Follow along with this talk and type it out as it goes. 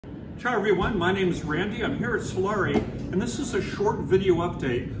Ciao everyone, my name is Randy. I'm here at Solare, and this is a short video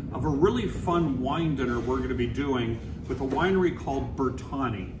update of a really fun wine dinner we're going to be doing with a winery called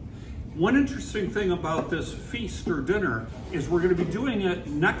Bertani. One interesting thing about this feast or dinner is we're going to be doing it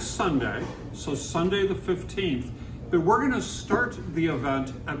next Sunday, so Sunday the 15th, but we're going to start the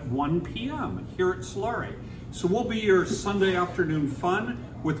event at 1 p.m. here at Solare. So we'll be your Sunday afternoon fun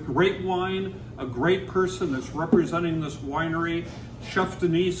with great wine, a great person that's representing this winery. Chef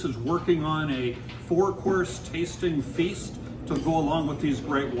Denise is working on a 4-course tasting feast to go along with these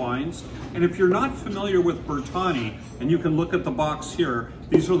great wines. And if you're not familiar with Bertani, and you can look at the box here,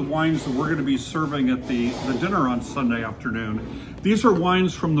 these are the wines that we're going to be serving at the dinner on Sunday afternoon. These are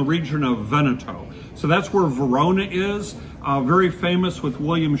wines from the region of Veneto. So that's where Verona is, very famous with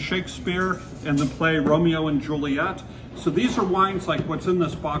William Shakespeare and the play Romeo and Juliet. So these are wines like what's in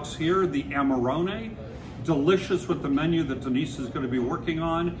this box here, the Amarone, delicious with the menu that Denise is going to be working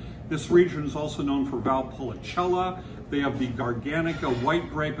on. This region is also known for Valpolicella. They have the Gargantica white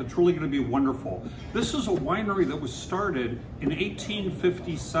grape. It's really going to be wonderful. This is a winery that was started in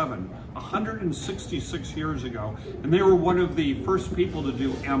 1857, 166 years ago, and they were one of the first people to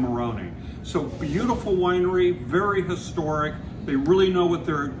do Amarone. So beautiful winery, very historic. They really know what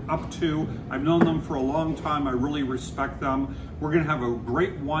they're up to. I've known them for a long time. I really respect them. We're going to have a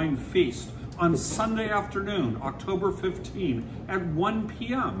great wine feast on Sunday afternoon, October 15 at 1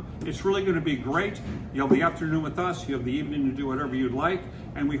 p.m. It's really going to be great. You have the afternoon with us. You have the evening to do whatever you'd like.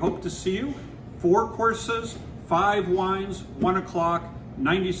 And we hope to see you. 4 courses, 5 wines, 1 o'clock,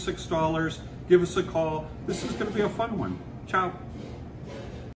 $96. Give us a call. This is going to be a fun one. Ciao.